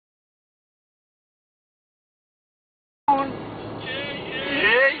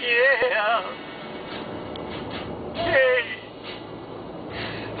Yeah, yeah. Hey.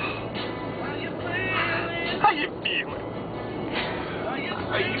 How you feeling?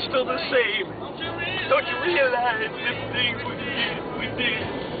 Are you still the same? Don't you realize this thing we did?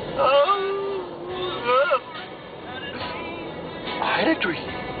 Oh. I had a dream.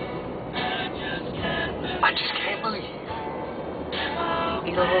 I just can't believe.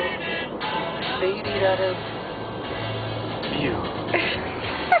 You know, faded out of view.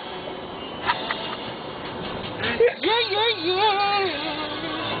 Yeah, yeah, yeah.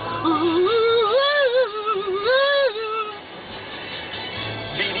 Ooh.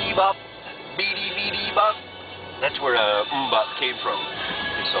 Beady bop, beady bop. That's where Bop came from.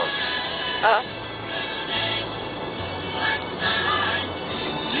 This song.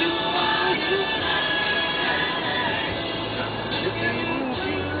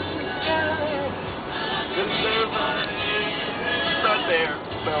 Not there,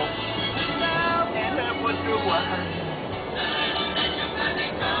 no. And I wonder why.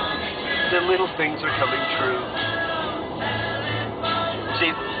 The little things are coming true.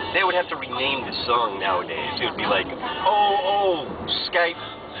 See, they would have to rename the song nowadays. It would be like, oh, Skype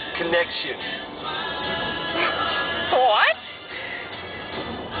connection. What?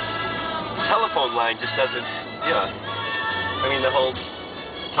 Telephone line just doesn't, yeah. I mean, the whole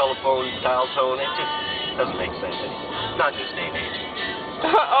telephone dial tone, it just doesn't make sense anymore. Not in this day and age.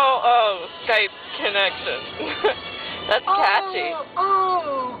 Skype connection. That's catchy.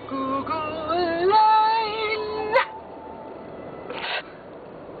 Oh, Google line.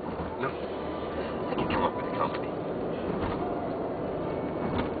 No, I can come up with a company.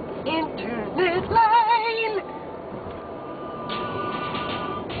 Internet line.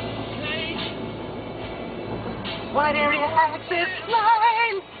 Wide area access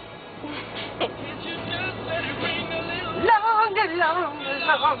line. Long.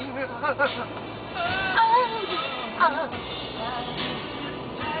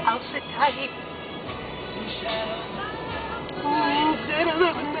 I'll sit tight.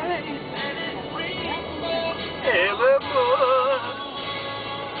 Evermore.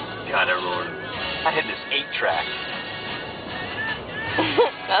 God, I had this 8-track.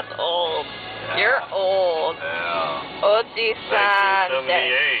 That's old. Yeah. You're old. Yeah. Oji-san.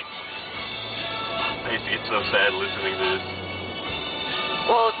 1978. I used to get so sad listening to this.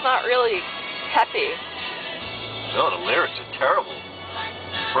 Well, it's not really peppy. No, the lyrics are terrible.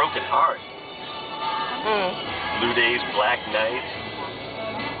 Broken heart. Blue days, black nights.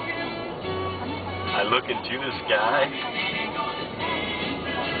 I look into the sky.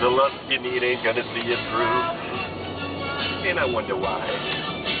 The love you need ain't gonna see you through. And I wonder why.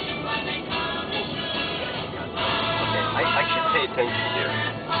 Okay, I should pay attention here.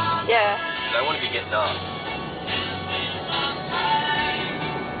 Yeah. I want to be getting off.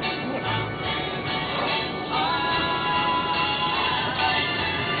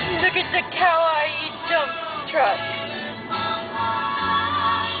 Look at the kawaii dump truck.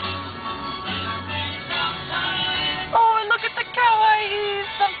 Oh, and look at the kawaii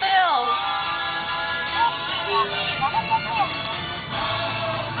something else.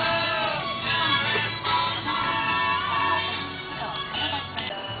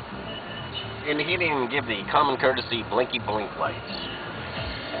 And he didn't give the common courtesy blinky blink lights.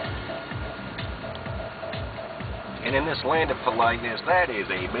 And in this land of politeness, that is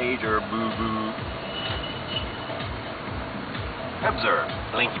a major boo-boo. Observe,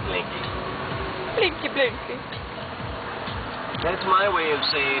 blinky blinky. Blinky blinky. That's my way of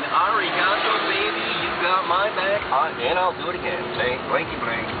saying, arigato, baby, you got my back, and I'll do it again. Say, blinky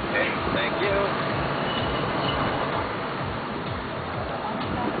blink. Hey, thank you.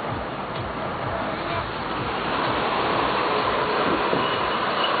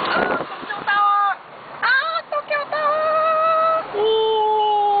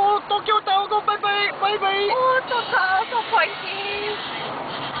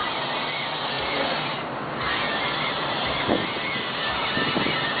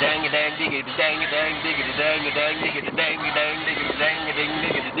 Dang a dang diggity dang a dang diggity dang a dang diggity dang a dang diggity dang a ding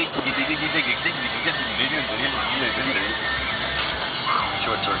diggity diggity diggity diggity.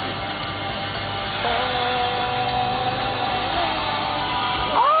 Short circuit.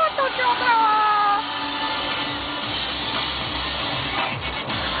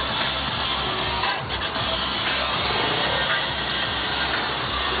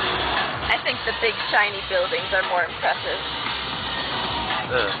 I think the big shiny buildings are more impressive.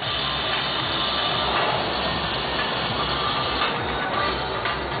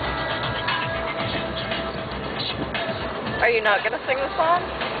 Are you not going to sing the song?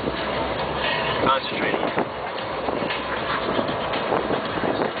 Concentrating.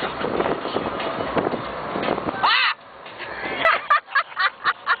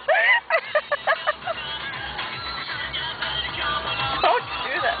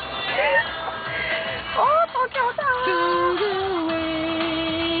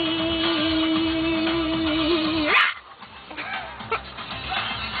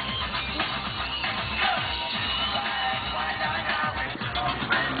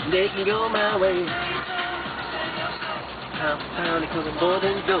 They can go my way. I found it coming more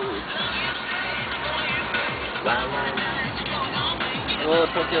than gold. Wow, wow. Oh,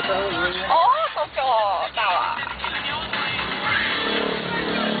 Tokyo Tower. Oh!